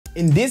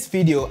In this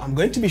video, I'm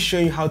going to be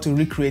showing you how to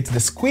recreate the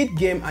Squid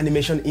Game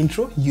animation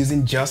intro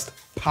using just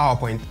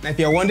PowerPoint. Now, if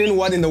you're wondering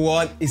what in the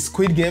world is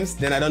Squid Games,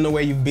 then I don't know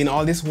where you've been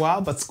all this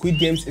while, but Squid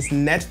Games is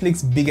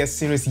Netflix's biggest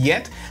series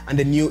yet and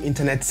the new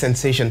internet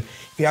sensation.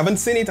 If you haven't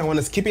seen it, I want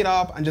to skip it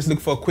up and just look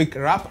for a quick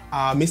wrap.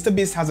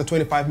 Mrbeast has a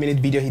 25-minute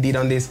video he did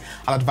on this.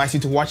 I'll advise you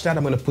to watch that.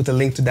 I'm going to put a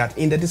link to that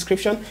in the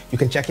description. You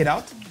can check it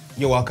out.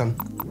 You're welcome.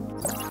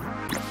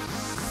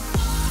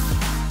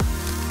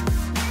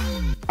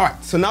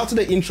 Alright, so now to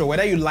the intro.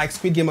 Whether you like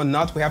Squid Game or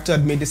not, we have to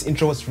admit this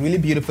intro was really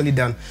beautifully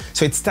done.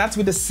 So it starts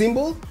with the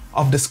symbol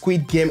of the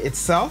Squid Game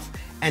itself,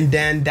 and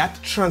then that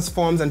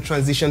transforms and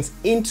transitions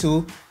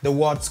into the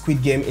word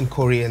Squid Game in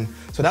Korean.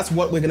 So that's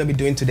what we're going to be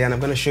doing today, and I'm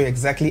going to show you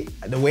exactly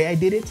the way I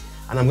did it,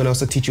 and I'm going to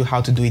also teach you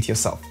how to do it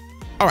yourself.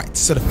 Alright,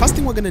 so the first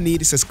thing we're going to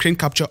need is a screen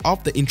capture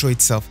of the intro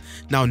itself.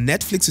 Now,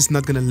 Netflix is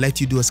not going to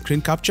let you do a screen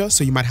capture,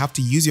 so you might have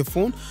to use your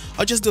phone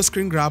or just do a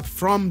screen grab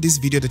from this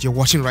video that you're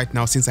watching right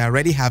now, since I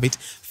already have it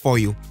for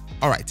you.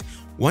 Alright,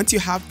 once you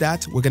have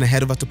that, we're going to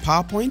head over to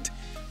PowerPoint,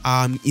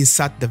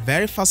 insert the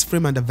very first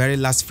frame and the very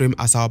last frame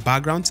as our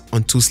background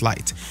on two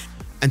slides.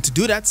 And to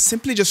do that,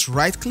 simply just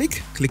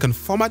right-click, click on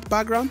Format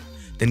Background,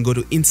 then go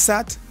to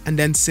Insert, and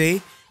then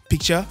say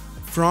Picture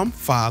from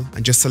File,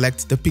 and just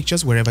select the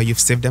pictures wherever you've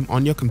saved them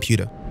on your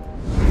computer.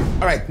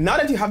 All right, now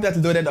that you have that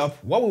loaded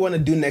up, what we want to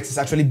do next is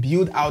actually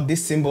build out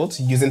these symbols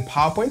using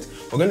PowerPoint.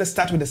 We're going to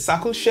start with the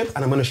circle shape,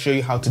 and I'm going to show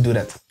you how to do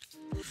that.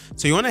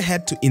 So you want to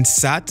head to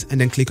Insert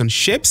and then click on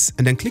Shapes,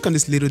 and then click on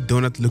this little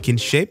donut looking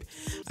shape,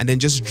 and then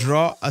just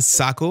draw a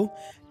circle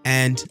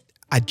and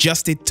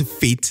adjust it to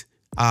fit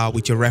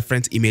with your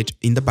reference image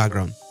in the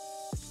background.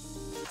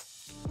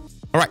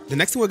 All right, the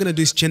next thing we're going to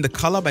do is change the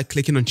color by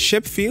clicking on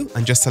Shape Fill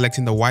and just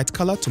selecting the white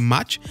color to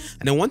match.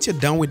 And then once you're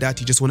done with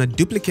that, you just want to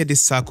duplicate this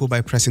circle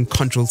by pressing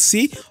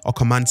Ctrl+C or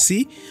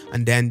Command+C,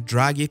 and then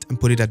drag it and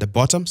put it at the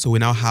bottom. So we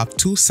now have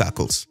two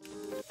circles.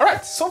 All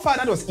right, so far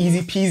that was easy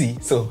peasy.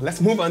 So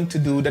let's move on to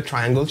do the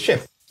triangle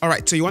shape. All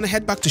right, so you want to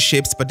head back to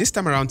Shapes, but this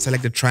time around,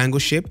 select the triangle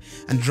shape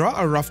and draw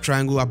a rough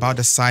triangle about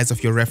the size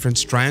of your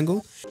reference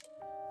triangle.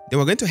 Then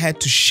we're going to head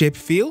to Shape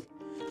Fill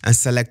and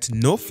select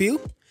No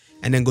Fill,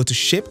 and then go to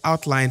Shape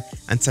Outline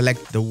and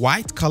select the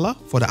white color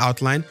for the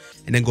outline,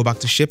 and then go back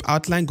to Shape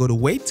Outline, go to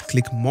Weight,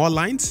 click More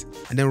Lines,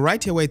 and then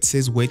right here where it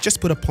says Weight, just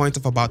put a point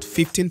of about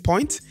 15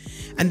 points,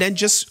 and then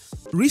just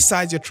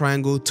resize your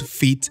triangle to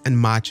fit and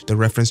match the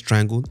reference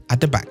triangle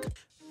at the back.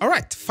 All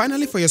right,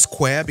 finally for your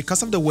square,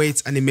 because of the way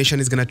its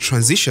animation is going to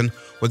transition,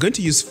 we're going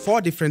to use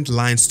 4 different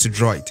lines to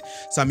draw it.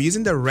 So I'm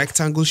using the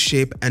rectangle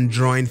shape and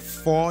drawing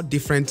 4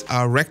 different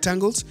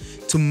rectangles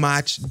to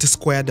match the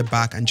square at the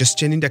back, and just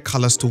changing the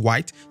colors to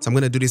white. So I'm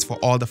going to do this for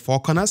all the 4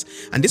 corners,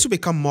 and this will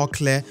become more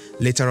clear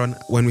later on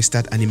when we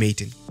start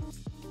animating.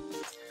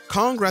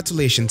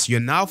 Congratulations, you're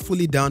now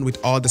fully done with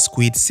all the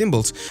squid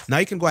symbols. Now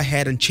you can go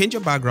ahead and change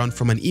your background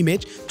from an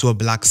image to a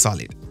black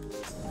solid.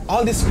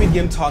 All this Squid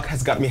Game talk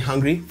has got me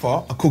hungry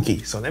for a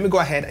cookie. So let me go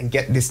ahead and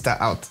get this star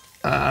out.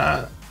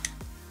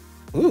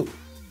 Ooh,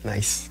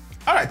 nice.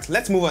 All right,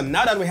 let's move on.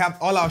 Now that we have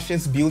all our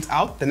shapes built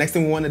out, the next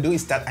thing we want to do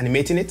is start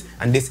animating it.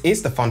 And this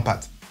is the fun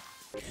part.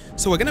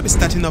 So we're going to be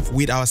starting off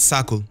with our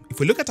circle. If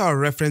we look at our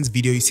reference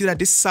video, you see that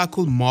this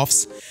circle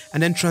morphs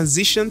and then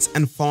transitions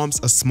and forms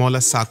a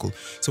smaller circle.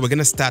 So we're going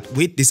to start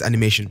with this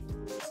animation.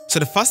 So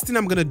the first thing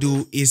I'm going to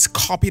do is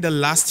copy the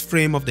last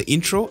frame of the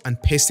intro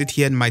and paste it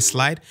here in my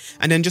slide,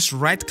 and then just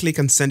right click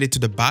and send it to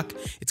the back.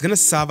 It's going to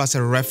serve as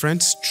a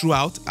reference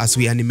throughout as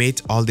we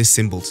animate all these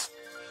symbols.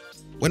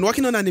 When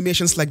working on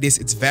animations like this,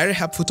 it's very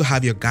helpful to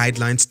have your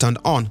guidelines turned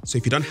on. So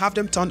if you don't have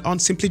them turned on,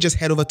 simply just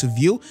head over to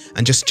View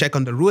and just check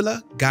on the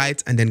ruler,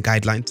 guides, and then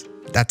guidelines.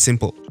 That's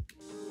simple.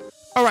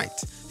 All right.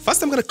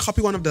 First, I'm going to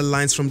copy one of the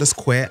lines from the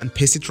square and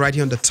paste it right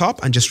here on the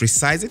top and just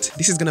resize it.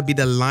 This is going to be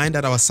the line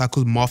that our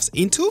circle morphs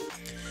into.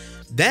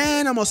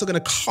 Then I'm also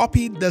going to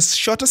copy the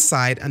shorter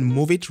side and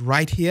move it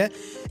right here.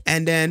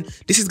 And then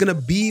this is going to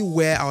be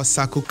where our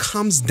circle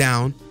comes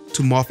down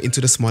to morph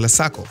into the smaller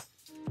circle.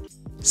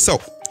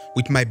 So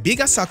with my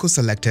bigger circle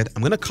selected,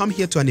 I'm going to come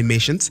here to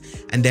animations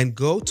and then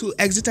go to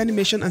exit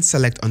animation and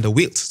select on the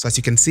wheels. So as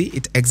you can see,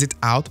 it exits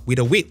out with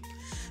a wheel.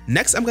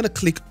 Next, I'm going to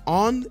click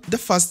on the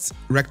first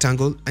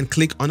rectangle and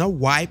click on a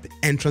wipe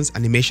entrance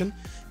animation.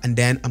 And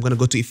then I'm going to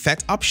go to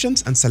effect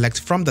options and select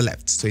from the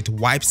left. So it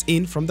wipes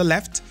in from the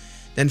left.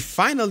 Then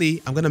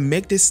finally, I'm going to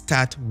make this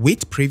start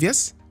with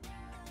previous,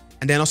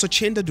 and then also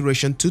change the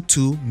duration to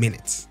 2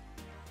 minutes.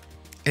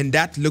 And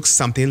that looks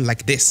something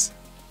like this.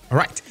 All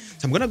right,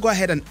 so I'm going to go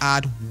ahead and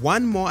add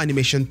one more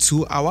animation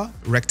to our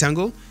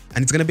rectangle,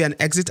 and it's going to be an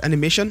exit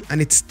animation, and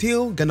it's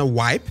still going to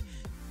wipe,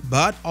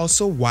 but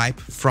also wipe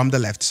from the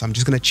left. So I'm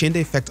just going to change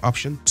the effect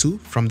option to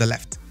from the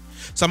left.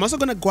 So I'm also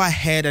going to go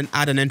ahead and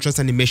add an entrance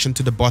animation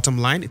to the bottom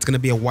line. It's going to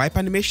be a wipe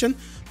animation,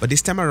 but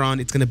this time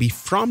around, it's going to be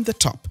from the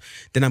top.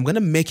 Then I'm going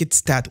to make it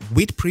start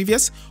with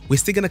previous. We're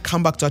still going to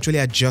come back to actually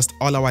adjust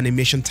all our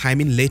animation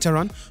timing later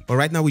on, but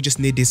right now we just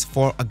need this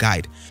for a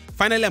guide.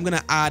 Finally, I'm going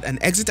to add an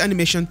exit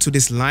animation to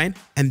this line,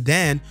 and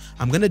then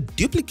I'm going to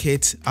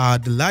duplicate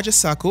the larger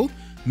circle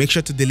make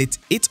sure to delete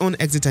its own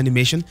exit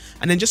animation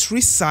and then just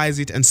resize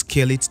it and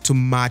scale it to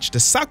match the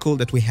circle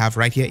that we have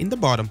right here in the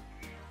bottom.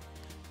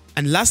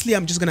 And lastly,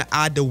 I'm just going to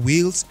add the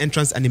wheels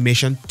entrance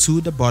animation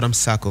to the bottom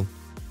circle.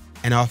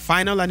 And our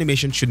final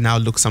animation should now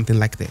look something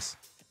like this.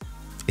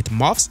 It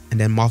morphs and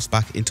then morphs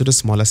back into the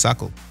smaller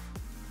circle.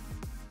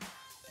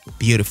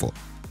 Beautiful.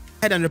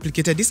 Ahead and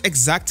replicated this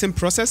exact same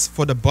process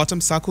for the bottom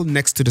circle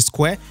next to the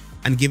square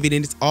and giving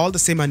it all the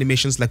same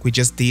animations like we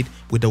just did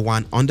with the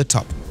one on the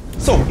top.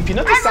 So if you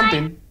notice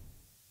something,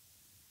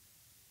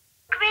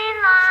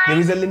 there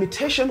is a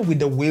limitation with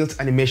the wheels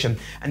animation,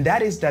 and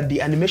that is that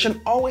the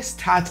animation always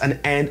starts and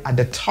ends at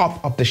the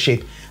top of the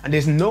shape, and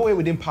there's no way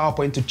within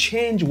PowerPoint to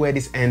change where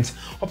this ends.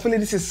 Hopefully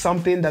this is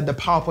something that the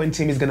PowerPoint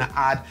team is going to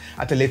add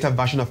at a later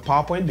version of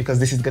PowerPoint, because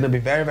this is going to be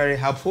very, very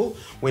helpful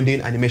when doing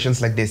animations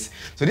like this.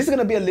 So this is going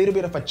to be a little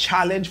bit of a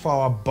challenge for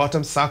our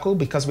bottom circle,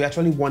 because we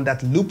actually want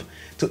that loop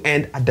to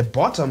end at the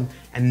bottom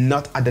and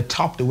not at the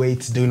top the way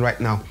it's doing right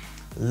now.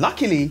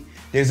 Luckily,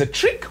 there's a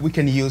trick we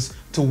can use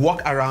to work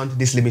around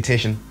this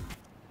limitation.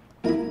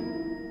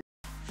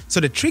 So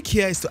the trick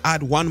here is to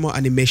add one more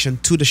animation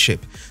to the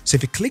shape. So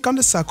if you click on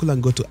the circle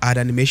and go to add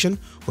animation,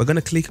 we're going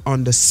to click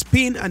on the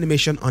spin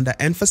animation under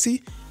emphasis,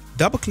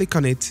 double click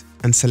on it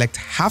and select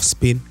half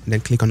spin and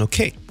then click on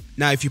OK.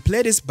 Now if you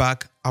play this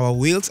back, our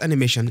wheels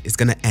animation is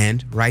going to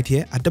end right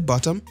here at the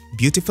bottom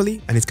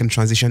beautifully, and it's going to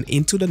transition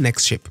into the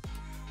next shape.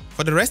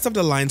 For the rest of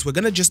the lines, we're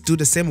going to just do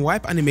the same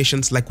wipe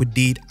animations like we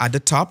did at the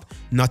top.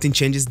 Nothing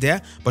changes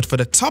there, but for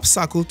the top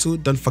circle too,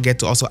 don't forget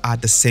to also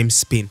add the same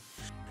spin.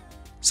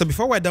 So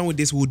before we're done with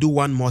this, we'll do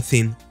one more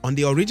thing. On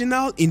the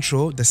original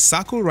intro, the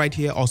circle right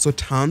here also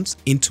turns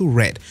into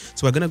red.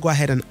 So we're going to go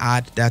ahead and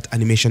add that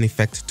animation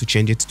effect to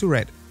change it to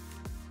red.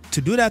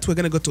 To do that, we're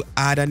going to go to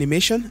add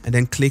animation and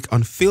then click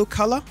on fill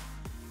color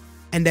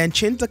and then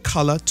change the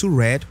color to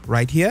red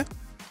right here.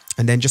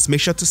 And then just make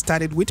sure to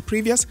start it with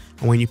previous.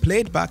 And when you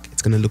play it back,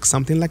 it's going to look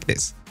something like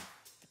this.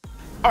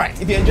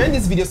 Alright, if you're enjoying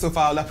this video so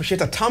far, I'll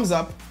appreciate a thumbs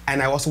up,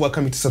 and I also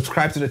welcome you to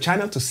subscribe to the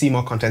channel to see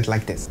more content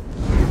like this.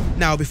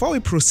 Now, before we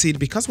proceed,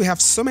 because we have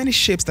so many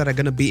shapes that are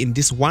going to be in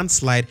this one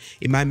slide,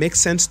 it might make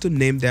sense to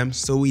name them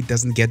so it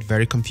doesn't get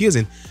very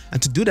confusing.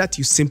 And to do that,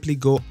 you simply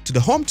go to the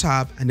Home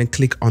tab and then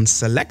click on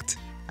Select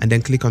and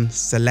then click on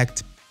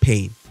Select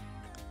Pane.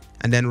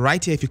 And then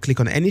right here, if you click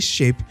on any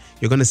shape,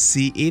 you're going to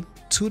see it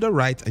to the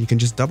right, and you can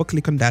just double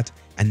click on that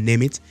and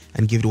name it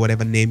and give it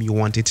whatever name you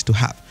want it to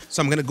have.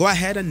 So I'm going to go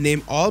ahead and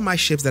name all my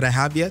shapes that I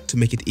have here to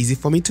make it easy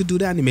for me to do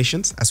the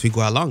animations as we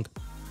go along.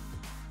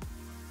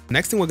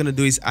 Next thing we're going to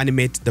do is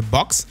animate the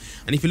box.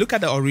 And if you look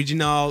at the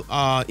original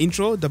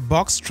intro, the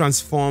box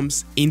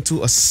transforms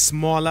into a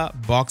smaller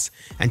box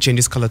and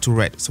changes color to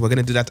red. So we're going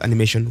to do that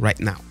animation right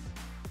now.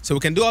 So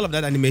we can do all of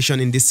that animation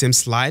in this same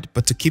slide,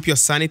 but to keep your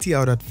sanity, I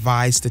would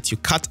advise that you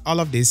cut all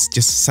of this.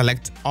 Just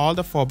select all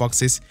the 4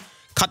 boxes,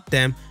 cut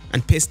them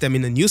and paste them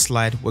in a new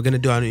slide. We're going to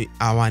do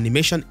our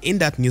animation in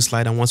that new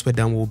slide, and once we're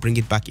done, we'll bring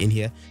it back in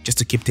here just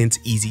to keep things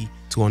easy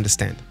to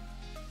understand.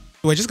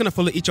 We're just going to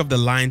follow each of the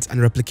lines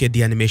and replicate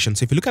the animation.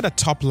 So if you look at the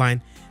top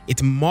line, it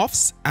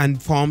morphs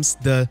and forms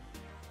the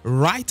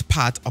right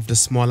part of the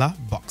smaller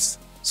box.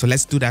 So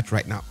let's do that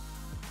right now.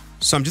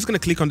 So I'm just going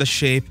to click on the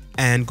shape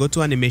and go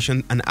to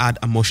animation and add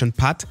a motion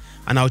path,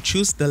 and I'll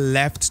choose the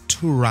left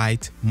to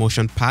right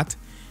motion path,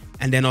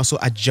 and then also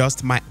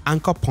adjust my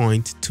anchor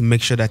point to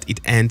make sure that it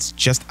ends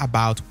just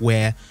about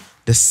where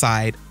the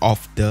side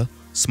of the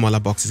smaller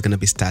box is going to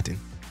be starting.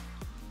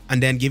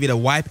 And then give it a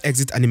wipe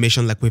exit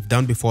animation like we've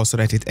done before so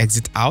that it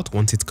exits out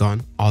once it's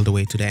gone all the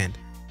way to the end.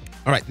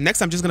 All right,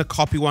 next I'm just going to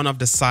copy one of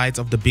the sides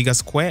of the bigger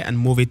square and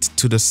move it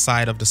to the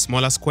side of the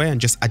smaller square and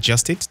just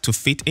adjust it to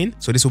fit in.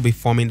 So this will be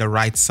forming the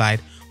right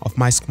side of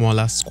my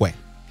smaller square.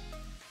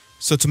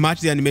 So to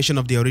match the animation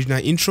of the original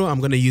intro, I'm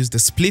going to use the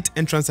split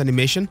entrance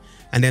animation,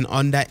 and then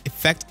on that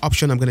effect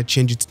option, I'm going to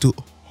change it to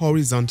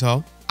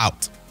horizontal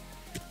out.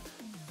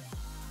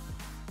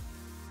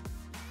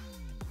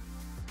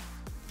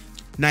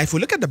 Now, if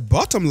we look at the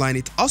bottom line,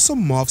 it also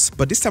morphs,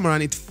 but this time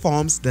around it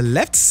forms the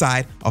left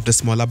side of the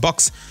smaller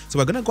box. So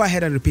we're going to go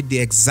ahead and repeat the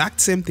exact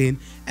same thing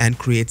and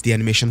create the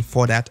animation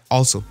for that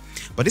also.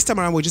 But this time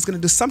around, we're just going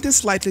to do something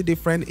slightly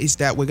different, is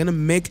that we're going to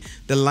make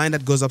the line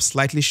that goes up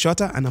slightly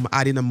shorter, and I'm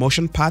adding a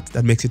motion path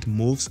that makes it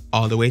move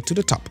all the way to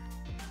the top.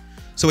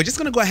 So we're just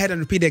going to go ahead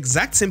and repeat the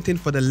exact same thing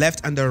for the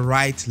left and the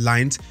right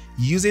lines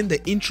using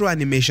the intro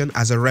animation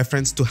as a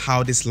reference to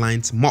how these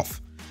lines morph.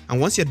 And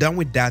once you're done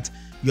with that,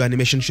 your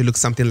animation should look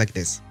something like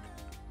this.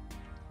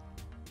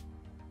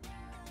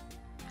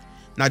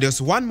 Now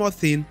there's one more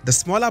thing, the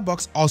smaller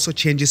box also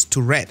changes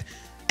to red.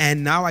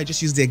 And now I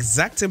just use the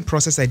exact same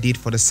process I did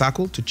for the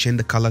circle to change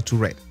the color to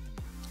red.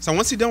 So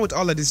once you're done with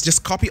all of this,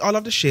 just copy all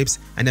of the shapes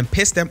and then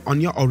paste them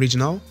on your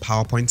original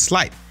PowerPoint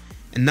slide.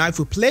 And now if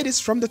we play this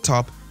from the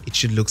top, it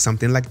should look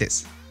something like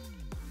this.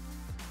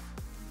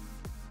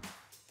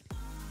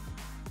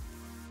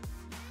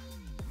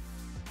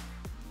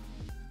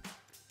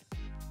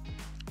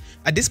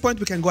 At this point,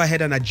 we can go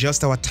ahead and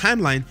adjust our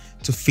timeline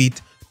to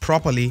fit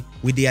properly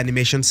with the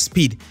animation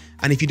speed.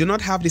 And if you do not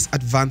have this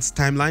advanced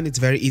timeline, it's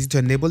very easy to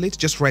enable it.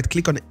 Just right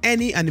click on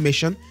any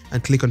animation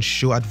and click on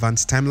show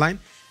advanced timeline.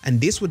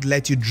 And this would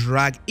let you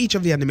drag each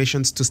of the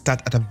animations to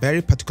start at a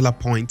very particular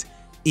point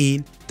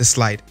in the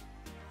slide.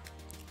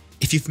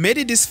 If you've made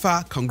it this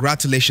far,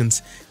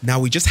 congratulations. Now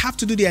we just have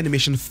to do the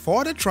animation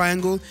for the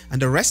triangle and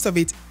the rest of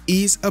it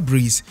is a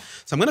breeze.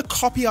 So I'm going to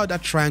copy out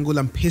that triangle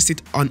and paste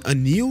it on a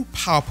new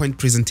PowerPoint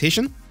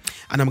presentation.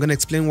 And I'm going to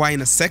explain why in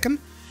a second.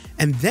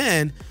 And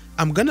then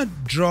I'm going to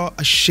draw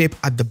a shape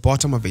at the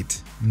bottom of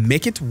it.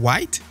 Make it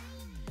white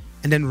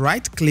and then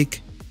right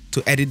click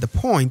to edit the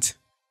point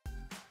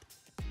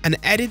and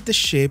edit the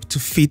shape to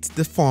fit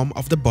the form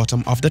of the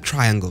bottom of the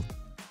triangle.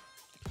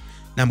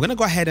 Now I'm going to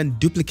go ahead and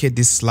duplicate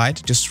this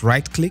slide. Just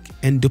right click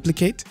and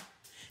duplicate.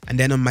 And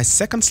then on my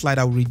second slide,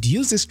 I'll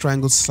reduce this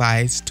triangle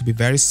size to be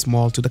very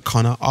small to the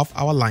corner of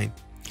our line.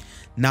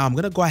 Now I'm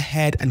going to go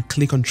ahead and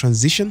click on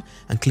transition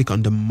and click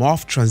on the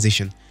morph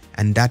transition.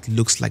 And that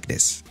looks like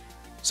this.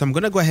 So I'm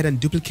going to go ahead and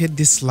duplicate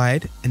this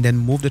slide and then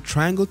move the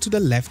triangle to the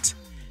left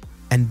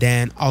and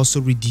then also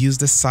reduce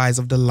the size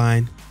of the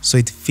line so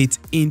it fits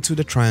into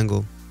the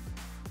triangle.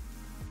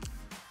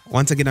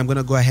 Once again, I'm going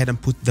to go ahead and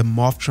put the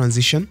morph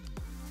transition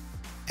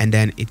and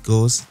then it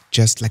goes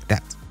just like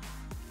that.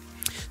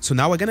 So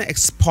now we're going to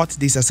export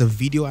this as a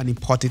video and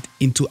import it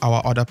into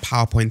our other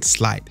PowerPoint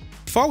slide.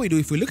 Before we do,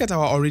 if we look at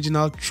our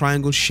original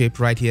triangle shape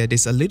right here,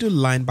 there's a little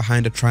line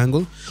behind the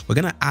triangle. We're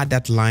going to add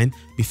that line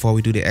before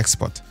we do the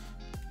export.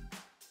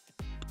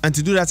 And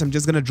to do that, I'm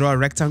just going to draw a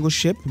rectangle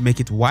shape, make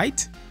it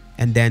white,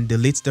 and then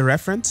delete the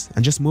reference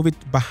and just move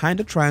it behind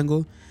the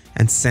triangle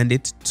and send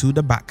it to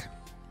the back.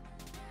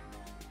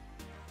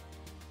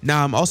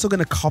 Now I'm also going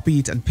to copy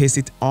it and paste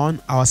it on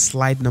our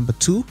slide number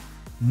 2,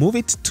 move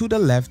it to the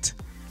left,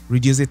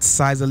 reduce its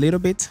size a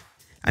little bit,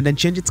 and then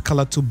change its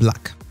color to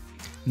black.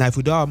 Now if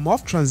we do our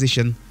morph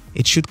transition,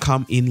 it should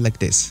come in like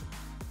this.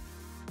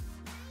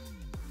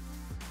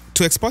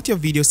 To export your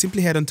video,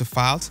 simply head on to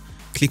Files,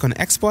 click on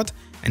Export,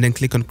 and then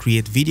click on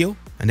Create Video,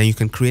 and then you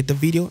can create the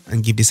video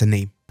and give this a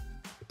name.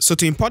 So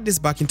to import this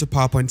back into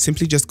PowerPoint,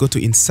 simply just go to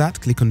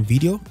Insert, click on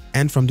Video,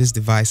 and from this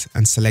device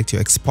and select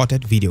your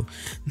exported video.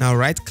 Now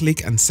right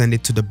click and send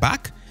it to the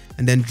back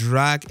and then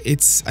drag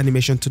its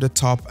animation to the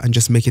top and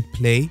just make it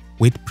play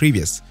with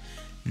previous.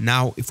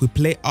 Now if we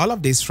play all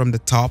of this from the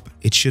top,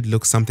 it should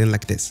look something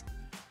like this.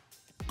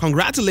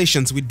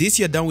 Congratulations, with this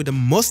you're done with the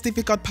most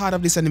difficult part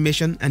of this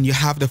animation and you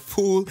have the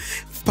full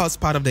first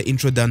part of the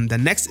intro done. The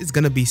next is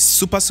going to be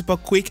super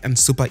quick and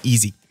super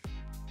easy.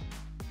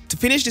 To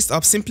finish this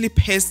up, simply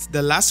paste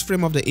the last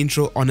frame of the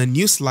intro on a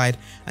new slide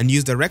and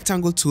use the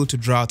rectangle tool to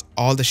draw out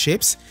all the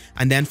shapes.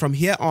 And then from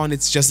here on,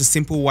 it's just a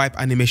simple wipe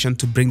animation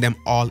to bring them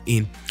all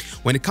in.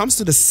 When it comes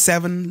to the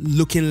 7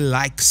 looking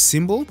like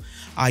symbol,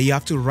 you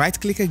have to right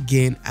click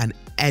again and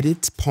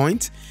edit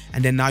point.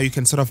 And then now you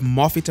can sort of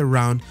morph it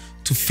around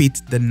to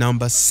fit the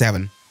number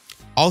 7.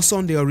 Also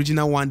on the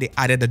original one, they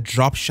added a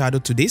drop shadow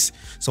to this.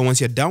 So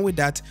once you're done with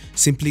that,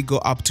 simply go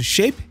up to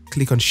shape,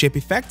 click on shape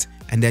effect,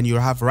 and then you'll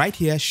have right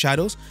here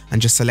shadows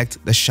and just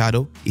select the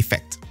shadow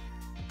effect.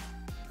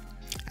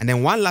 And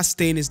then one last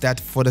thing is that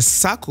for the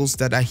circles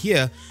that are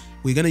here,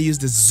 we're going to use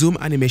the zoom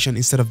animation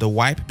instead of the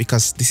wipe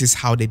because this is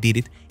how they did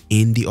it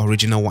in the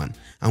original one.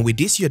 And with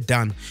this, you're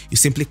done. You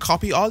simply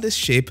copy all this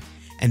shape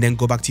and then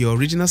go back to your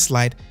original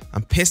slide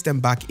and paste them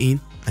back in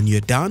and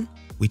you're done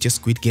with your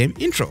Squid Game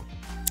intro.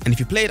 And if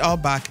you play it all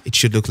back, it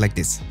should look like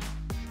this.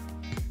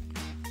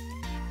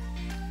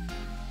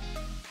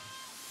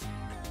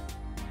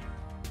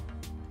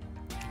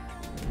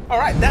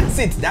 Alright, that's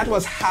it. That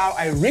was how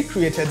I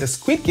recreated the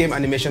Squid Game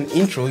animation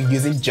intro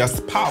using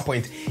just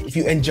PowerPoint. If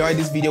you enjoyed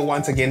this video,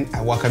 once again,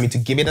 I welcome you to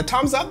give it a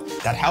thumbs up.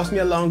 That helps me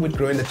along with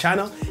growing the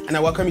channel. And I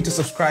welcome you to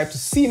subscribe to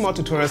see more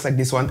tutorials like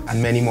this one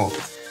and many more.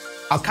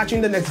 I'll catch you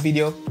in the next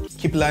video.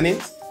 Keep learning.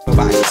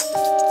 Bye-bye.